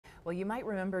Well, you might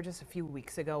remember just a few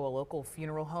weeks ago, a local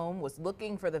funeral home was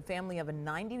looking for the family of a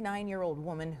 99-year-old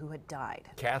woman who had died.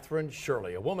 Katherine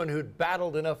Shirley, a woman who'd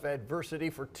battled enough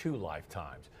adversity for 2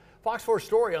 lifetimes. Fox 4's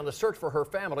story on the search for her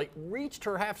family reached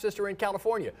her half-sister in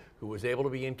California, who was able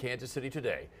to be in Kansas City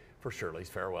today for Shirley's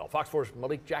farewell. Fox 4's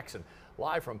Malik Jackson,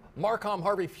 live from Markham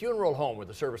Harvey Funeral Home, where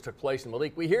the service took place. And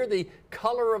Malik, we hear the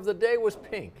color of the day was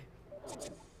pink.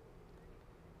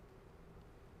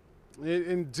 It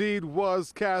indeed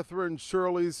was Katherine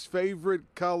Shirley's favorite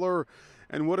color,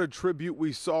 and what a tribute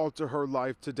we saw to her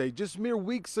life today. Just mere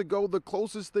weeks ago, the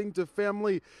closest thing to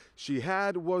family she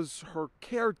had was her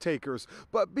caretakers.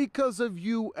 But because of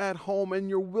you at home and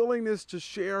your willingness to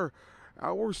share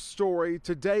our story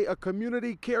today, a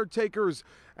community caretakers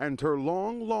and her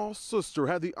long-lost sister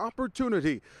had the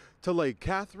opportunity to lay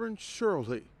Katherine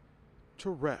Shirley to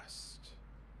rest.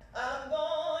 I'm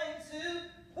going to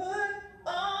put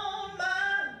on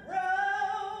my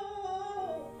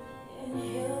robe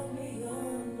and help me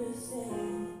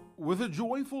understand. With a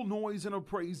joyful noise and a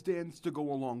praise dance to go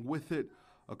along with it,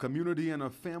 a community and a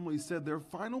family said their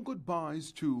final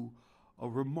goodbyes to a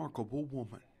remarkable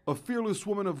woman. A fearless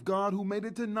woman of God who made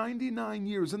it to 99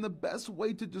 years. And the best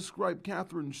way to describe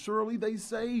Katherine Shirley, they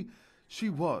say, she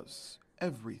was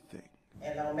everything.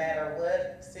 And no matter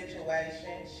what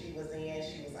situation she was in,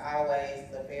 she was always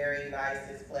the very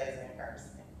nicest, pleasant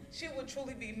person. She would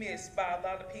truly be missed by a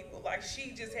lot of people. Like,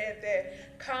 she just had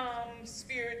that calm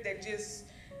spirit that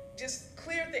just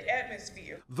cleared the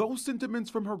atmosphere. Those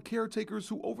sentiments from her caretakers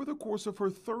who over the course of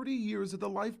her 30 years at the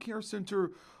Life Care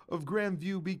Center of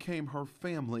Grandview became her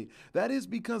family. That is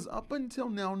because up until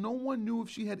now, no one knew if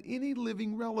she had any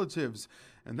living relatives.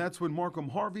 And that's when Markham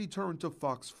Harvey turned to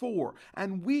Fox 4.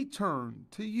 And we turned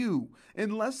to you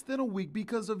in less than a week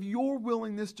because of your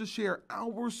willingness to share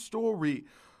our story.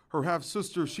 Her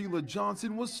half-sister, Shelia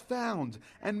Johnson, was found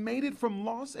and made it from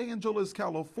Los Angeles,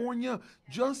 California,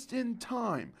 just in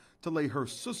time to lay her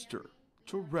sister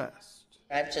to rest.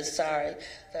 I'm just sorry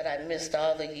that I missed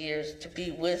all the years to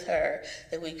be with her,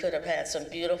 that we could have had some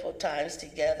beautiful times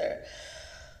together.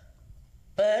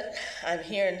 But I'm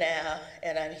here now,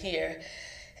 and I'm here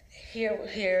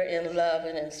in love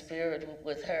and in spirit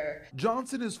with her.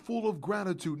 Johnson is full of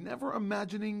gratitude, never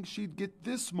imagining she'd get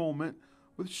this moment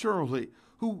with Shirley,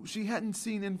 who she hadn't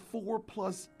seen in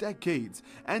 4+ decades.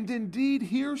 And indeed,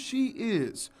 here she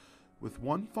is, with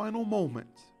one final moment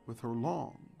with her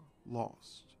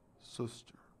long-lost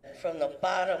sister. From the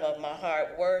bottom of my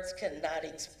heart, words cannot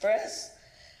express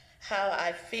how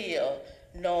I feel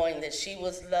knowing that she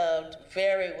was loved,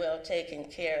 very well taken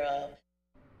care of.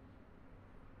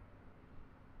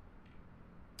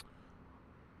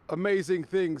 Amazing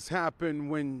things happen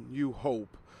when you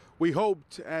hope. We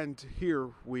hoped, and here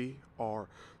we are.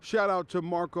 Shout out to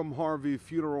Markham Harvey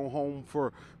Funeral Home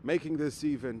for making this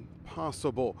even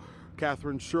possible.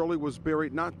 Katherine Shirley was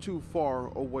buried not too far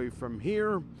away from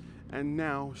here, and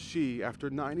now she, after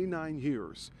 99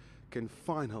 years, can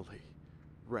finally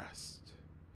rest.